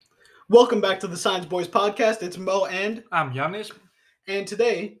Welcome back to the Science Boys podcast. It's Mo I'm Giannis. and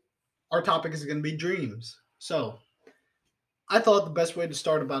today our topic is going to be dreams. So, I thought the best way to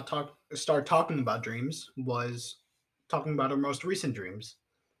start talking about dreams was talking about our most recent dreams.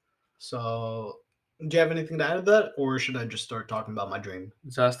 So, do you have anything to add to that, or should I just start talking about my dream?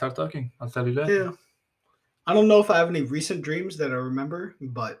 Just start talking. I'll tell you later. Yeah. I don't know if I have any recent dreams that I remember,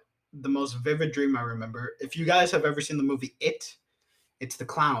 but the most vivid dream I remember, if you guys have ever seen the movie it's the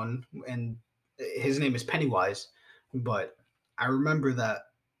clown, and his name is Pennywise. But I remember that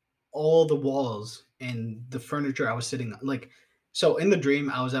all the walls and the furniture I was sitting on, so in the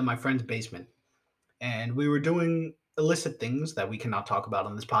dream, I was at my friend's basement, and we were doing illicit things that we cannot talk about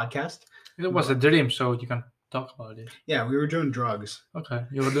on this podcast. It was a dream, so you can talk about it. Yeah, we were doing drugs. Okay,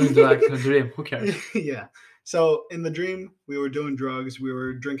 you were doing drugs in a dream. Who cares? Yeah. So in the dream, we were doing drugs, we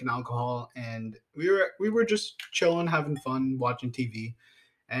were drinking alcohol, and we were just chilling, having fun, watching TV.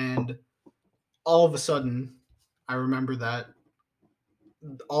 And all of a sudden, I remember that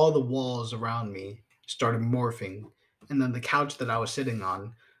all the walls around me started morphing, and then the couch that I was sitting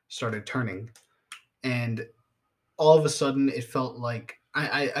on started turning. And all of a sudden, it felt like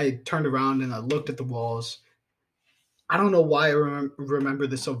I turned around and I looked at the walls. I don't know why I remember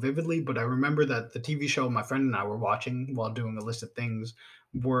this so vividly, but I remember that the TV show my friend and I were watching while doing illicit things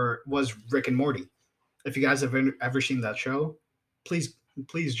was Rick and Morty. If you guys have ever seen that show, please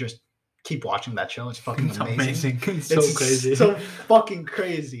just keep watching that show. It's fucking It's amazing. It's so crazy. So fucking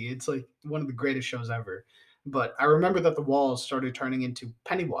crazy. It's like one of the greatest shows ever. But I remember that the walls started turning into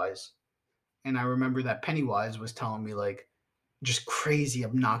Pennywise, and I remember that Pennywise was telling me like just crazy,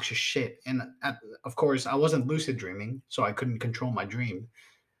 obnoxious shit. And of course, I wasn't lucid dreaming, so I couldn't control my dream.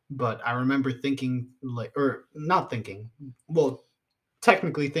 But I remember thinking, or not thinking, well,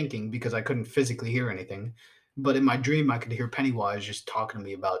 technically thinking because I couldn't physically hear anything. But in my dream, I could hear Pennywise just talking to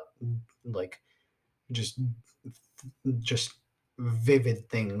me about like just vivid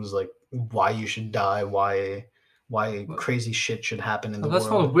things, like why you should die, why crazy shit should happen in the That's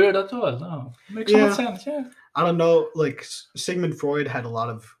world. not weird at all. No, makes so much sense. Yeah. I don't know, like Sigmund Freud had a lot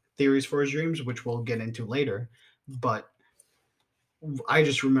of theories for his dreams, which we'll get into later, but I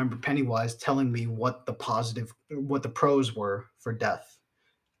just remember Pennywise telling me what the pros were for death.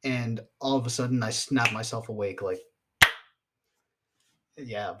 And all of a sudden I snapped myself awake like,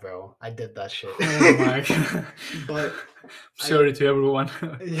 yeah, bro, I did that shit. Oh my god. But sorry to everyone.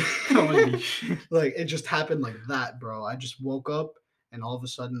 Holy shit. Like it just happened like that, bro. I just woke up and all of a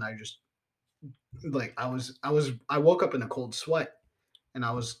sudden I just like I woke up in a cold sweat, and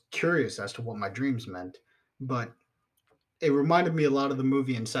I was curious as to what my dreams meant. But it reminded me a lot of the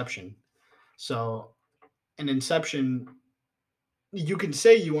movie Inception. So in Inception, you can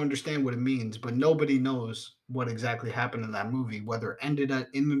say you understand what it means, but nobody knows what exactly happened in that movie, whether it ended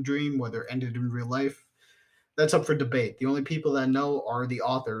in the dream, whether it ended in real life. That's up for debate. The only people that know are the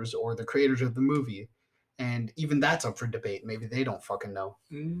authors or the creators of the movie. And even that's up for debate. Maybe they don't fucking know.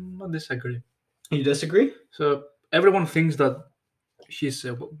 I disagree. You disagree? So everyone thinks that he's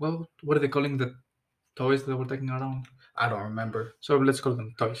well, what are they calling the toys that we're taking around? I don't remember. So let's call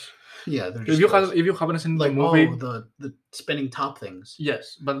them toys. Yeah, they're If you haven't seen like the movie, the spinning top things.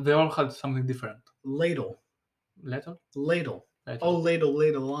 yes, but they all had something different. Ladle. Ladle. Oh,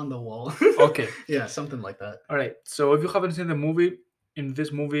 ladle on the wall. Okay. Yeah, something like that. All right. So if you haven't seen the movie, in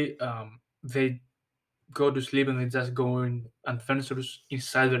this movie, they go to sleep and they just go in adventures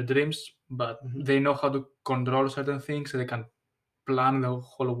inside their dreams, but they know how to control certain things. So they can plan the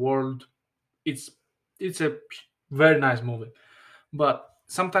whole world. It's a very nice movie, but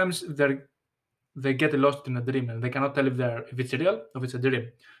sometimes they get lost in a dream and they cannot tell if it's real or if it's a dream.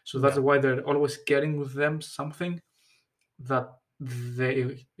 So that's why they're always carrying with them something that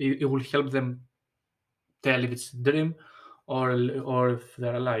it will help them tell if it's a dream or if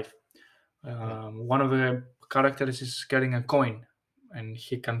they're alive. One of the characters is carrying a coin, and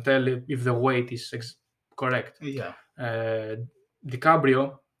he can tell if the weight is correct. Yeah.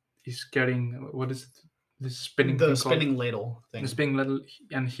 DiCaprio is carrying, what is it? This spinning the thing spinning called? ladle thing. The spinning ladle,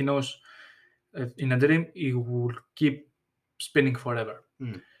 and he knows in a dream it will keep spinning forever.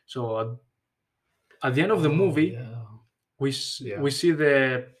 So at the end of the movie, we see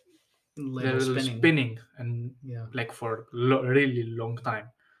the spinning and like for really long time.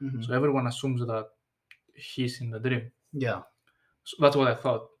 So everyone assumes that he's in the dream. Yeah. So that's what I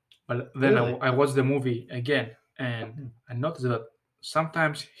thought. But then I watched the movie again, and I noticed that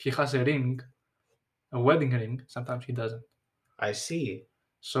sometimes he has a ring, a wedding ring. Sometimes he doesn't. I see.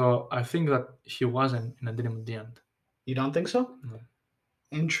 So I think that he wasn't in a dream at the end. You don't think so? No.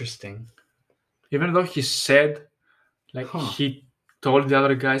 Interesting. Even though he said, like he told the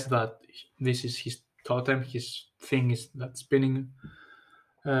other guys that this is his totem, his thing is that spinning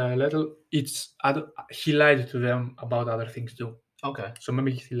little. He lied to them about other things too. Okay, So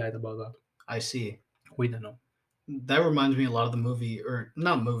maybe he lied about that. I see. We don't know. That reminds me a lot of the movie, or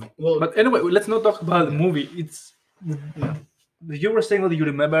not movie. Well, But anyway, let's not talk about the Yeah. movie. It's Yeah. you were saying that you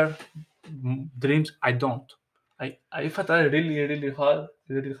remember dreams. I don't. If I try really hard,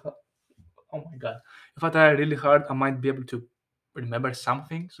 oh my god! If I try really hard, I might be able to remember some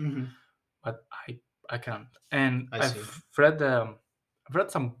things, mhm. but I can't. And I see. I've read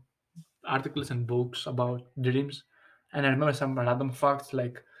some articles and books about dreams, and I remember some random facts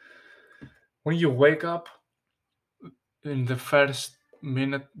like when you wake up in the first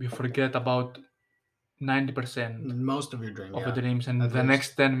minute you forget about 90% Most of your dream, of yeah. the dreams, and at the least.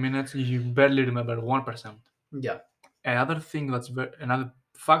 next 10 minutes you barely remember 1%. Yeah. Another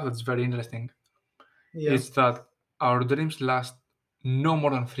fact that's very interesting Yeah. is that our dreams last no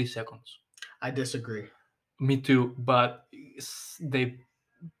more than 3 seconds. I disagree. Me too, but they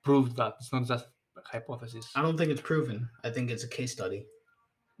proved that it's not just a hypothesis. I don't think it's proven. I think it's a case study.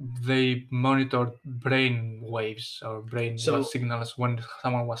 They monitored brain waves or brain So- signals when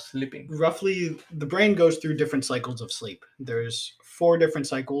someone was sleeping. Roughly, the brain goes through different cycles of sleep. There's 4 different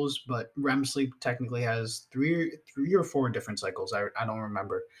cycles, but REM sleep technically has three or 4 different cycles. I don't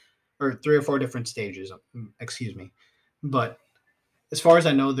remember, or 3 or 4 different stages. Excuse me, but as far as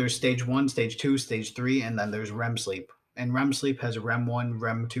I know, there's stage 1, stage 2, stage 3, and then there's REM sleep. And REM sleep has REM 1,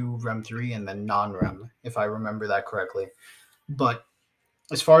 REM 2, REM 3, and then non-REM, if I remember that correctly. But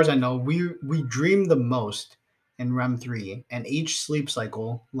as far as I know, we dream the most in REM 3, and each sleep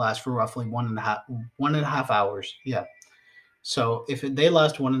cycle lasts for roughly 1.5 hours. Yeah. So if they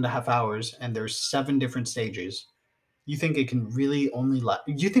last 1.5 hours and there's 7 different stages, you think it can really only last?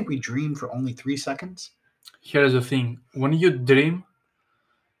 You think we dream for only 3 seconds? Here's the thing: when you dream,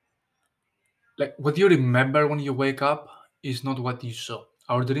 like what you remember when you wake up is not what you saw.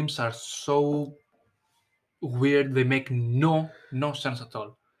 Our dreams are so weird; they make no sense at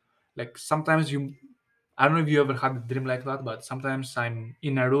all. Like sometimes I don't know if you ever had a dream like that, but sometimes I'm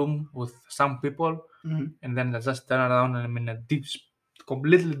in a room with some people, Mhm. and then I just turn around and I'm in a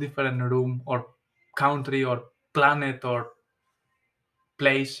completely different room or country or planet or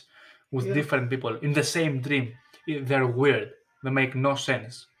place with Yeah. different people in the same dream. They're weird. They make no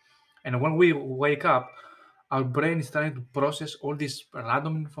sense. And when we wake up, our brain is trying to process all this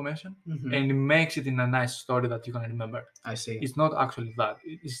random information Mhm. and it makes it in a nice story that you can remember. I see. It's not actually that.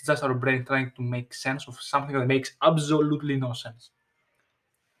 It's just our brain trying to make sense of something that makes absolutely no sense.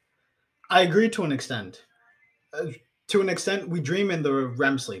 I agree to an extent. To an extent, we dream in the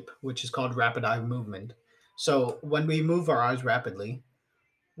REM sleep, which is called rapid eye movement. So when we move our eyes rapidly,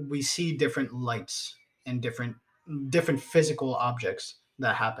 we see different lights and different physical objects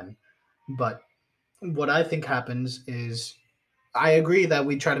that happen. But what I think happens is I agree that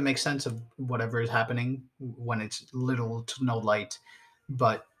we try to make sense of whatever is happening when it's little to no light,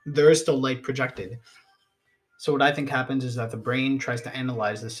 but there is still light projected. So what I think happens is that the brain tries to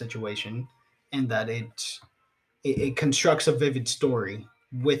analyze the situation and that it constructs a vivid story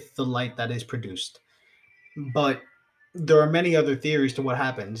with the light that is produced. But there are many other theories to what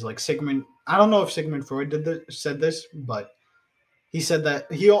happens. Like I don't know if Sigmund Freud said this, but he said that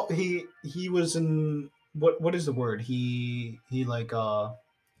he was in what is the word? He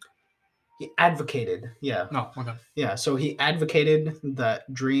advocated. Yeah. No, okay. Yeah, so he advocated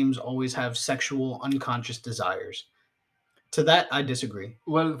that dreams always have sexual unconscious desires. To that I disagree.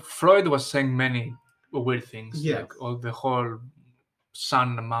 Well, Freud was saying many weird things, Yeah. like all the whole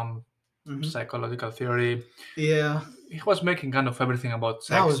son and mom Mhm. psychological theory. Yeah. He was making kind of everything about sex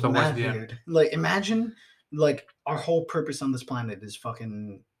That was towards mad the end. weird. Like, imagine, like, our whole purpose on this planet is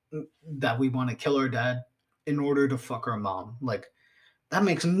fucking that we want to kill our dad in order to fuck our mom. Like, that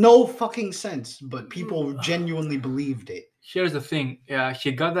makes no fucking sense, but people genuinely believed it. Here's the thing: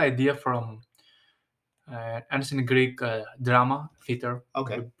 he got the idea from ancient Greek drama theater.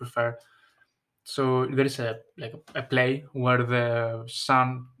 Okay. If you prefer. So there is a play where the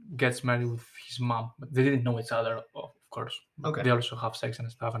son gets married with his mom, but they didn't know each other, of course. Okay. They also have sex and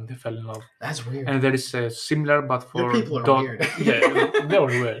stuff, and they fell in love. That's weird. And there is a similar, but for Your people are weird. Yeah, they were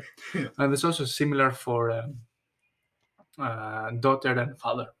weird. Yeah. And there's also similar for daughter and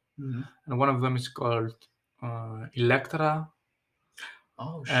father. Mhm. And one of them is called Electra,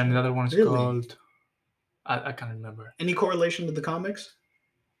 Oh shit. and the other one is Really? called I can't remember. Any correlation to the comics?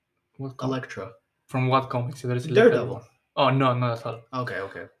 What Electra. From what comics? There is Electra. Daredevil. Oh no, not at all.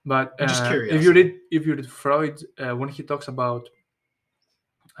 Okay. But I'm just curious. If you read Freud, when he talks about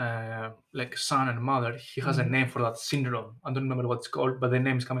like son and mother, he has a name for that syndrome. I don't remember what it's called, but the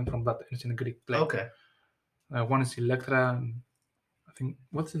name is coming from that ancient Greek play. Okay. One is Electra, and I think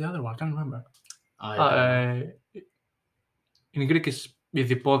what's the other one? I can't remember. I don't know. In Greek is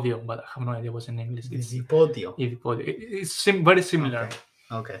Idipodio, but I have no idea what's in English. It's Vizipodio. Idipodio. It's very similar.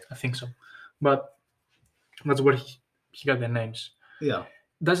 Okay. I think so, but that's where he got the names. Yeah.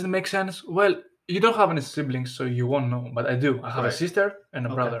 Does it make sense? Well, you don't have any siblings, so you won't know. But I do. I have a sister and a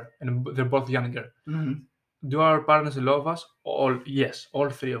brother, and they're both younger. Mm-hmm. Do our parents love us? Yes, all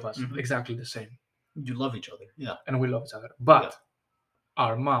three of us, exactly the same. You love each other, yeah, and we love each other. But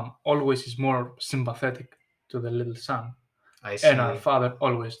our mom always is more sympathetic to the little son, and our father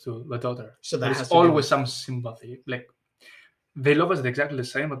always to the daughter. So there's always some sympathy. Like they love us exactly the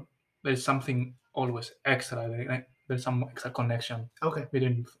same, but there's something always extra. There's some extra connection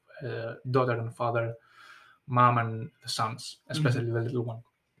between daughter and father, mom and the sons, especially the little one.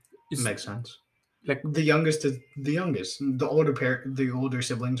 Makes sense. Like the youngest is the youngest. The older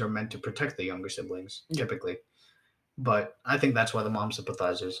siblings are meant to protect the younger siblings, typically. But I think that's why the mom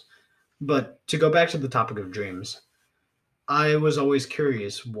sympathizes. But to go back to the topic of dreams, I was always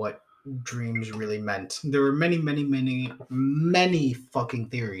curious what dreams really meant. There were many, many, many, many fucking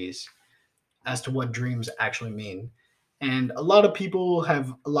theories as to what dreams actually mean. And a lot of people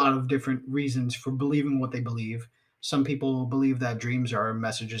have a lot of different reasons for believing what they believe. Some people believe that dreams are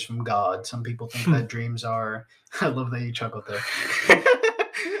messages from God. Some people think that dreams are... I love that you chuckled there.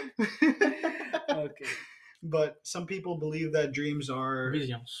 Okay. But some people believe that dreams are...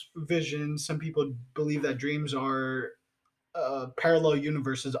 Visions. Some people believe that dreams are parallel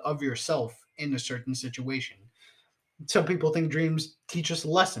universes of yourself in a certain situation. Some people think dreams teach us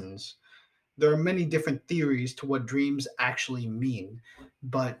lessons. There are many different theories to what dreams actually mean,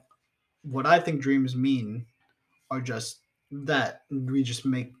 but what I think dreams mean are just that we just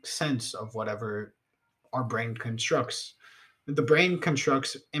make sense of whatever our brain constructs. The brain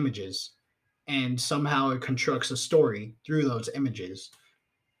constructs images, and somehow it constructs a story through those images,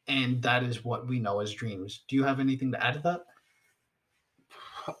 and that is what we know as dreams. Do you have anything to add to that?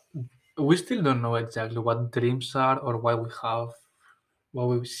 We still don't know exactly what dreams are or why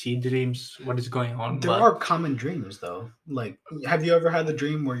we see dreams, what is going on. There are common dreams, though. Like, have you ever had the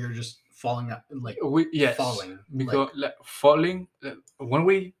dream where you're just falling, falling? Because falling when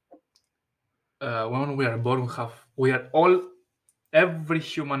we are born, every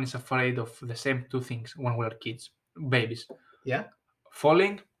human is afraid of the same two things when we are kids, babies. Yeah.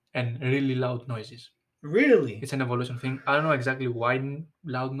 Falling and really loud noises. Really? It's an evolution thing. I don't know exactly why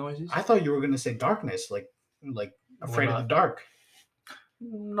loud noises. I thought you were gonna say darkness, like afraid of the dark.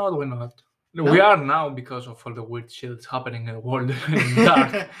 No, we're not. No? We are now because of all the weird shit that's happening in the world in the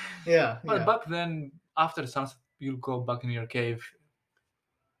dark. But back then, after sunset, you'll go back in your cave,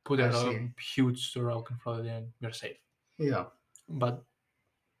 put a huge rock in front of you, and you're safe. Yeah. But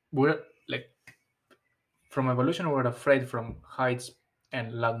we're from evolution, we're afraid from heights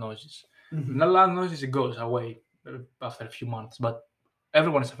and loud noises. Not loud noises, it goes away after a few months, but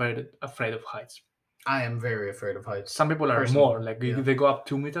everyone is afraid of heights. I am very afraid of heights. Some people are more, they go up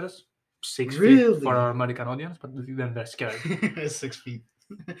 2 meters, 6 feet for our American audience, but then they're scared. 6 feet.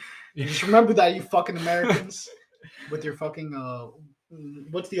 Just remember that, you fucking Americans, with your fucking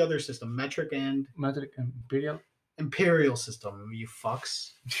what's the other system? Metric imperial system, you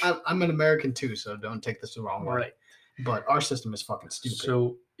fucks. I'm an American too, so don't take this the wrong way. Right. But our system is fucking stupid.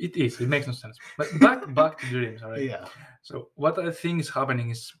 So it makes no sense. But back to dreams, all right? Yeah. So what I think is happening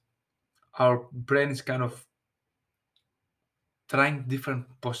is our brain is kind of trying different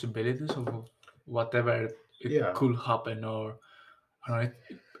possibilities of whatever could happen, or I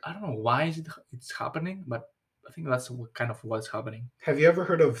don't know why it's happening, but I think that's kind of what's happening. Have you ever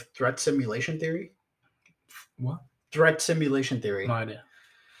heard of threat simulation theory? What? Threat simulation theory. No idea.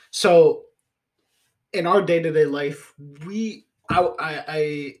 So in our day-to-day life,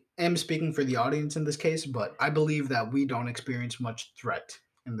 I am speaking for the audience in this case, but I believe that we don't experience much threat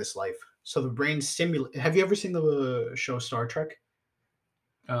in this life. So the brain simulate. Have you ever seen the show Star Trek?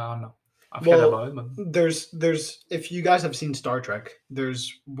 No. I've heard about it, but there's if you guys have seen Star Trek,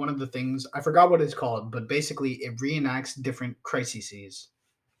 there's one of the things, I forgot what it's called, but basically it reenacts different crises.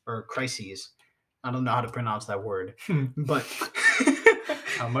 I don't know how to pronounce that word, but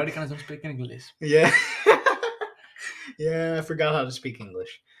Americans don't speak English. Yeah. Yeah, I forgot how to speak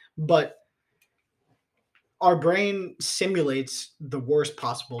English. But our brain simulates the worst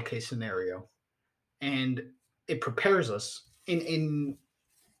possible case scenario, and it prepares us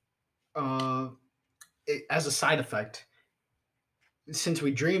as a side effect. Since we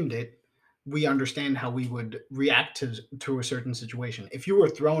dreamed it, we understand how we would react to a certain situation. If you were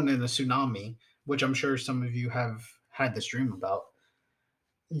thrown in a tsunami, which I'm sure some of you have had this dream about,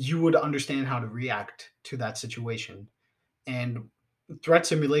 you would understand how to react to that situation. And threat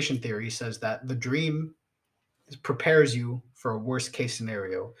simulation theory says that the dream prepares you for a worst case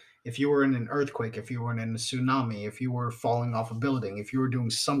scenario. If you were in an earthquake, if you were in a tsunami, if you were falling off a building, if you were doing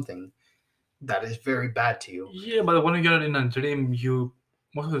something that is very bad to you. Yeah, but when you're in a dream, you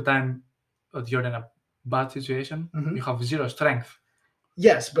most of the time that you're in a bad situation, you have zero strength.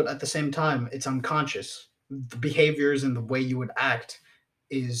 Yes, but at the same time, it's unconscious. The behaviors and the way you would act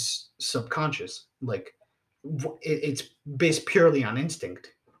is subconscious. Like it's based purely on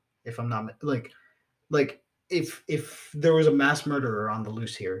instinct. If I'm not like if there was a mass murderer on the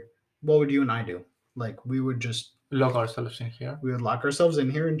loose here, what would you and I do? Like we would just Lock ourselves in here. we would lock ourselves in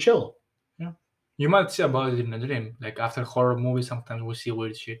here and chill. Yeah. You might see about it in a dream. Like after horror movies, sometimes we see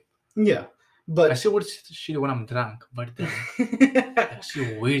weird shit. Yeah. I But see weird shit when I'm drunk, but I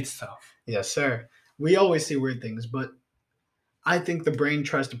see weird stuff. yes, sir. We always see weird things, but I think the brain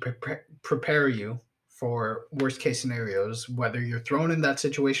tries to prepare you for worst case scenarios, whether you're thrown in that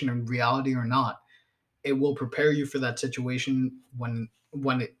situation in reality or not. It will prepare you for that situation when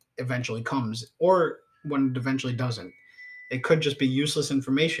it eventually comes, or when it eventually doesn't. It could just be useless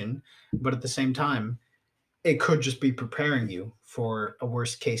information, but at the same time, it could just be preparing you for a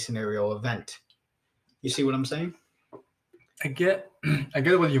worst case scenario event. You see what I'm saying? I get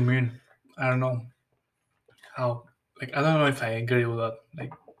what you mean. I don't know how. Like I don't know if I agree with that.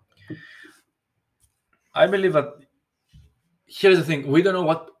 Like I believe that. Here's the thing: we don't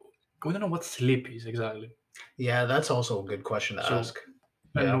know what sleep is exactly. Yeah, that's also a good question to ask.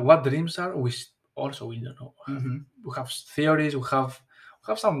 I don't know what dreams are. We don't know. Mm-hmm. We have theories. We have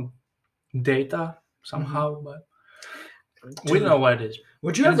some data somehow, but we don't know what it is.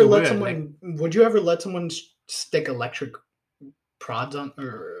 Would you ever let someone? Would you ever let someone stick electric prods on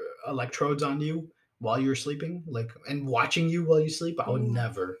or electrodes on you while you're sleeping, like and watching you while you sleep? I would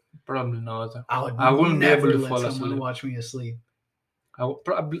never. Probably not. I wouldn't be able to fall asleep. Watch me asleep. I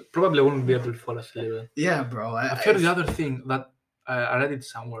probably wouldn't be able to fall asleep. Yeah, bro. I've heard the other thing that I read it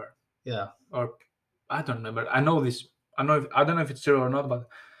somewhere. Yeah. Or I don't remember. I know this. I don't know if it's true or not, but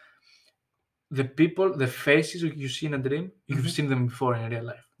the faces you see in a dream, you've seen them before in real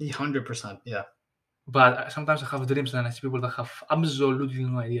life. 100%. Yeah. But sometimes I have dreams and I see people that have absolutely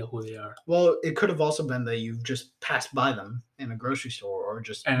no idea who they are. Well, it could have also been that you've just passed by them in a grocery store or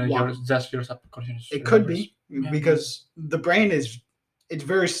just your subconscious. It could be because the brain it's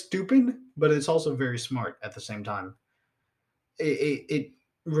very stupid, but it's also very smart at the same time. It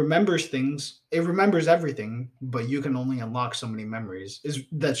remembers things. It remembers everything, but you can only unlock so many memories.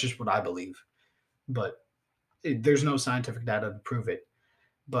 That's just what I believe. But there's no scientific data to prove it.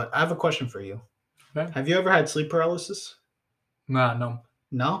 But I have a question for you. Okay. Have you ever had sleep paralysis? No.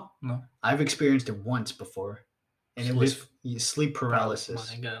 No? No. I've experienced it once before. And it was sleep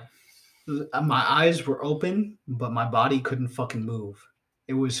paralysis. My eyes were open, but my body couldn't fucking move.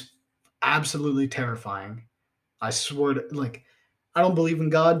 It was absolutely terrifying. I swear to, I don't believe in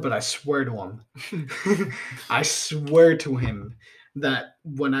God, but I swear to him. I swear to him that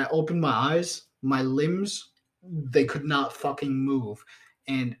when I opened my eyes, my limbs, they could not fucking move.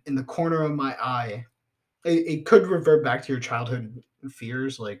 And in the corner of my eye, it could revert back to your childhood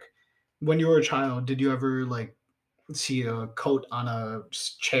fears. Like when you were a child, did you ever see a coat on a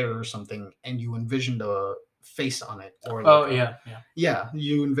chair or something and you envisioned a face on it? Or yeah,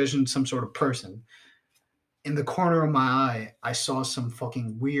 you envisioned some sort of person. In the corner of my eye, I saw some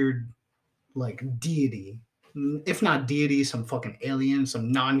fucking weird, deity. If not deity, some fucking alien,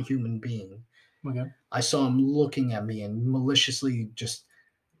 some non-human being. Okay. I saw him looking at me and maliciously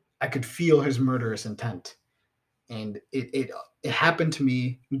I could feel his murderous intent. And it happened to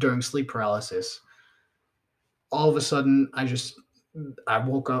me during sleep paralysis. All of a sudden, I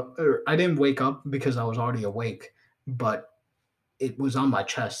woke up, or I didn't wake up because I was already awake, but it was on my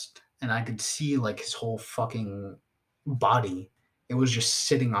chest and I could see his whole fucking body. It was just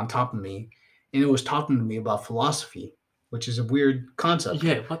sitting on top of me and it was talking to me about philosophy, which is a weird concept.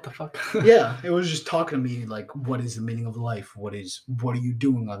 Yeah, what the fuck? Yeah, it was just talking to me what is the meaning of life? What are you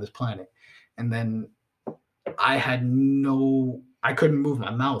doing on this planet? And then I couldn't move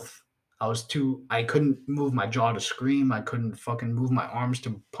my mouth. I couldn't move my jaw to scream. I couldn't fucking move my arms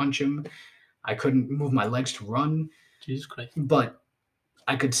to punch him. I couldn't move my legs to run. Jesus Christ. But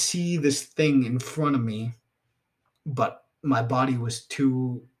I could see this thing in front of me, but my body was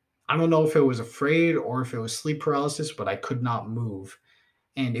I don't know if it was afraid or if it was sleep paralysis, but I could not move.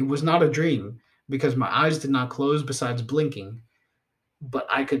 And it was not a dream because my eyes did not close besides blinking. But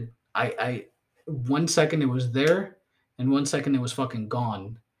I 1 second it was there, and 1 second it was fucking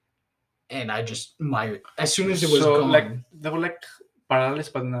gone, and I just as soon as it was So gone. like they were like paralysis,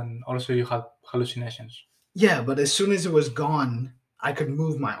 but then also you had hallucinations. Yeah, but as soon as it was gone, I could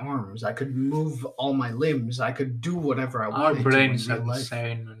move my arms. I could move all my limbs. I could do whatever I Our wanted to in brains are real life.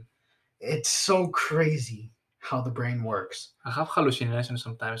 insane, man. It's so crazy how the brain works. I have hallucinations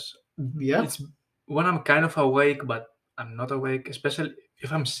sometimes. Yeah, It's when I'm kind of awake, but I'm not awake. Especially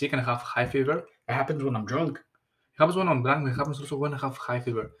if I'm sick and I have high fever. it happens when I'm drunk. It happens when I'm drunk. It happens also when I have high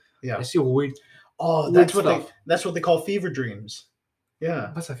fever. Yeah. I see weird. Oh, Weird that's what they call fever dreams.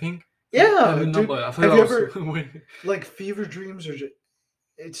 Yeah. That's a thing. Yeah, I didn't know, dude. but I Have thought you that was ever weird. like fever dreams are just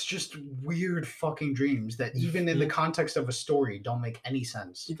it's just weird fucking dreams that even in the Yeah. context of a story don't make any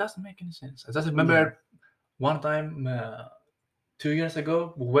sense. It doesn't make any sense. I just remember one time 2 years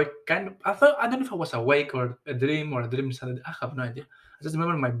ago, I don't know if I was awake or a dream inside. I have no idea. I just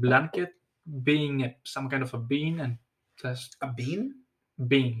remember my blanket being some kind of a being and just A bean?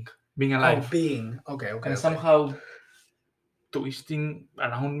 being Oh, alive being. Okay, and somehow twisting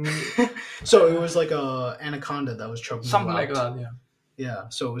around me, So it was like a anaconda that was choking something you like out. that. Yeah, Yeah,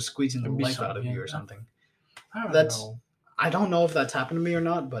 so it was squeezing the Could be life out of something, you or yeah. something. I don't That's- know. I don't know if that's happened to me or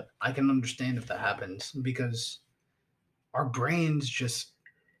not, but I can understand if that happens because our brains just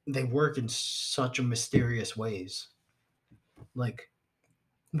they work in such a mysterious ways. Like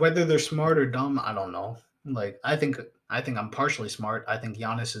whether they're smart or dumb, I don't know. Like I think I'm partially smart. I think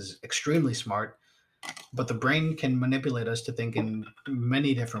Giannis is extremely smart, but the brain can manipulate us to think in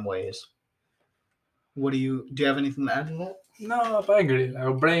many different ways. Do you have anything to add to that? No, but I agree.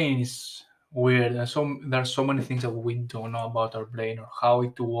 Our brain is weird, and there are so many things that we don't know about our brain or how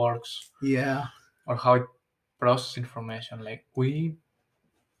it works Yeah. or how it processes information. Like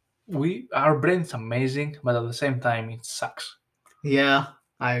our brain's amazing, but at the same time, it sucks. Yeah,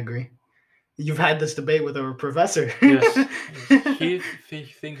 I agree. You've had this debate with our professor. Yes, he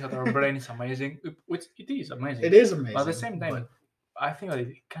thinks that our brain is amazing, which it is amazing. It is amazing. But at the same time, but- I think that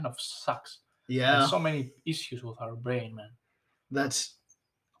it kind of sucks. yeah, There's so many issues with our brain, man. that's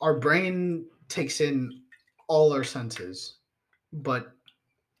our brain takes in all our senses, but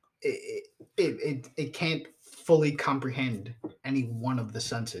it can't fully comprehend any one of the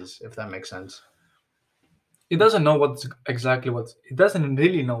senses, if that makes sense. It doesn't know it doesn't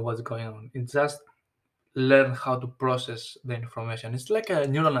really know what's going on. It just learn how to process the information. It's like a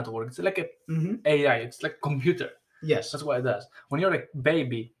neural network. It's like a Mm-hmm. AI. It's like computer. Yes. That's what it does. When you're a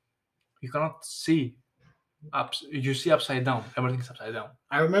baby, you cannot see you see upside down. Everything's upside down.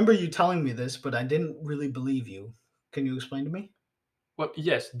 I remember you telling me this, but I didn't really believe you. Can you explain to me? Well,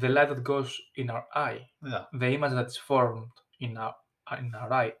 yes, the light that goes in our eye, Yeah. the image that's formed in our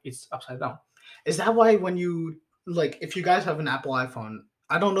eye, it's upside down. Is that why when you like if you guys have an Apple iPhone,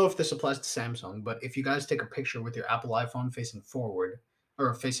 I don't know if this applies to Samsung, but if you guys take a picture with your Apple iPhone facing forward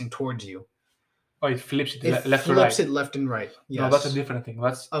or facing towards you, Oh, it flips it, it left to flips right. it left and right. Yes. No, that's a different thing.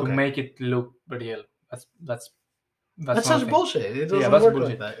 That's Okay. to make it look real. That's That's such bullshit. It doesn't that's work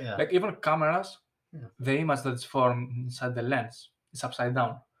bullshit. like that. Yeah. Like even cameras, Yeah. the image that's formed inside the lens is upside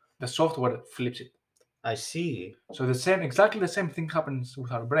down. The software flips it. I see. So exactly the same thing happens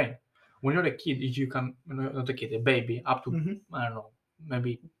with our brain. When you're a kid, you can not a kid, a baby, up to Mhm. I don't know,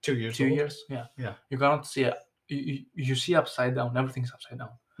 maybe 2 years 2 old. years. Yeah. Yeah. You cannot see it. You see upside down. Everything's upside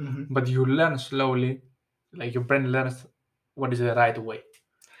down. Mhm. But you learn slowly, like your brain learns what is the right way.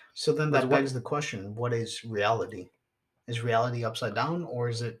 So then That's that what- begs the question: what is reality? Is reality upside down, or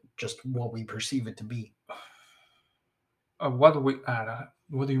is it just what we perceive it to be? What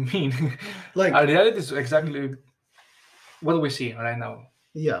do you mean? Like- Our reality is exactly what we see right now.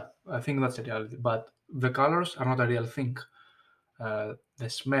 Yeah. I think that's a reality, but the colors are not a real thing. The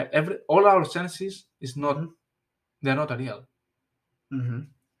smell, all our senses is not. Mhm. They're not a real. Mm-hmm.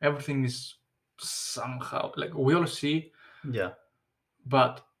 Everything is somehow like we all see, Yeah.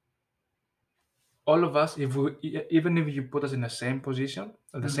 but all of us, even if you put us in the same position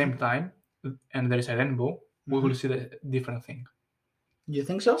at the Mhm. same time, and there is a rainbow, we Mhm. will see the different thing. You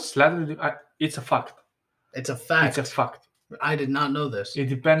think so? Slightly, it's a fact. It's a fact. It's a fact. I did not know this. It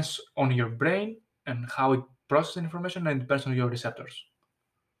depends on your brain and how it processes information, and it depends on your receptors.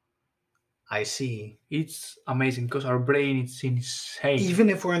 I see. It's amazing because our brain is insane. Even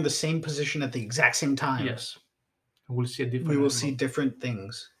if we're in the same position at the exact same time, Yes, we'll see a different. we will rainbow. see different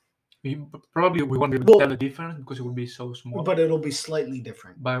things, Probably we won't be able Well- to tell the difference because it will be so small. but it'll be slightly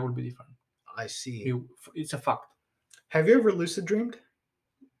different. But it will be different. I see. It's a fact. Have you ever lucid dreamed?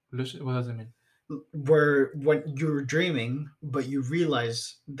 Lucid, what does it mean? where when you're dreaming, but you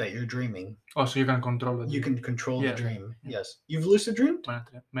realize that you're dreaming. Oh, so you can control the You dream. can control Yeah, the dream. yeah. Yes. You've lucid dreamed?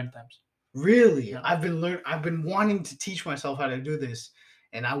 Many times. Really? Yeah. I've been wanting to teach myself how to do this,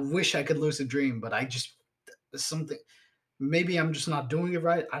 and I wish I could lucid dream, but I just something maybe I'm just not doing it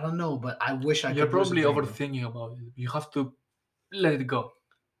right. I don't know, but I wish I You're could lucid probably dream. overthinking about it. You have to let it go,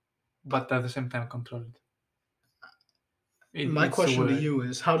 but at the same time control it. My It's question to weird. you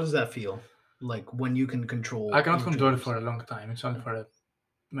is, how does that feel? Like when you can control I cannot your control it dreams? for a long time. It's only for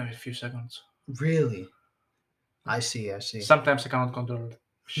maybe a few seconds. Really? I see. Sometimes I cannot control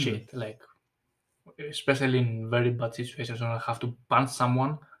shit, like especially in very bad situations when I have to punch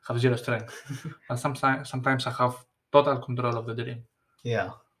someone, have zero strength. And sometimes I have total control of the dream.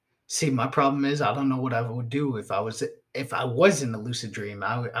 Yeah. See, my problem is I don't know what I would do if I was in a lucid dream.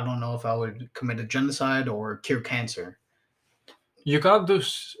 I don't know if I would commit a genocide or cure cancer. You cannot do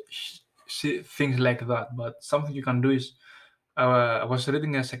things like that, but something you can do is I was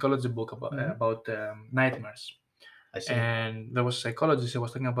reading a psychology book about nightmares, I see. and there was a psychologist who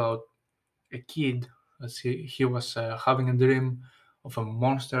was talking about a kid. Let's see, he was having a dream of a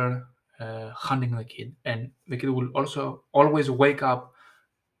monster hunting the kid, and the kid will also always wake up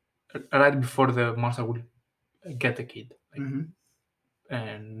right before the monster will get the kid. hmm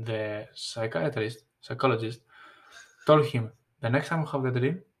And the psychologist, told him, the next time you have the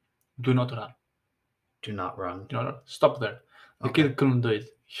dream, do not run. Do not run. Do not run. Stop there. The Okay. kid couldn't do it.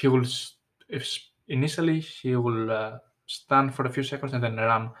 He will, initially, he will stand for a few seconds and then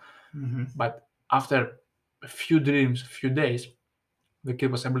run. hmm But after a few days, the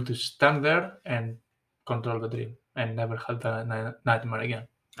kid was able to stand there and control the dream and never had the nightmare again.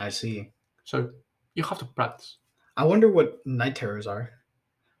 I see. So you have to practice. I wonder what night terrors are.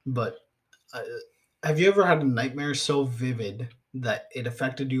 But have you ever had a nightmare so vivid that it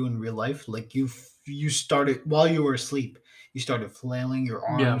affected you in real life? Like you started while you were asleep, you started flailing your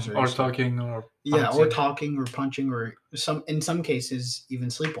arms, Or talking, or or punching. talking, or punching, or in some cases even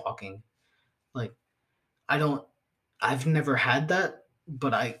sleepwalking. Like I've never had that,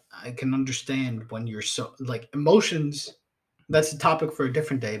 but I can understand when you're so like emotions. That's a topic for a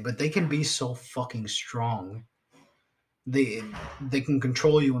different day, but they can be so fucking strong. They can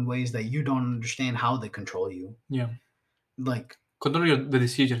control you in ways that you don't understand how they control you. Yeah. Like Control the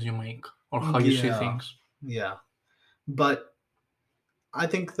decisions you make or how you see things. Yeah. But I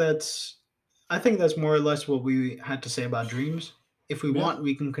think that's more or less what we had to say about dreams. If we want,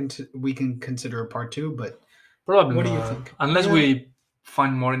 we can consider a part 2, but probably what not. do you think? Unless we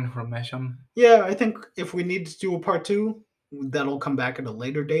find more information. Yeah, I think if we need to do a part 2, that'll come back at a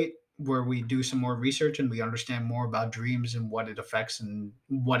later date where we do some more research and we understand more about dreams and what it affects and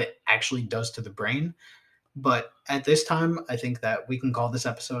what it actually does to the brain. But at this time, I think that we can call this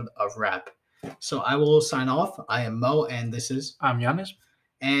episode a wrap. So I will sign off. I am Mo, and this is... I'm Yanis.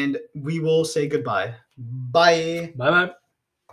 And we will say goodbye. Bye. Bye-bye.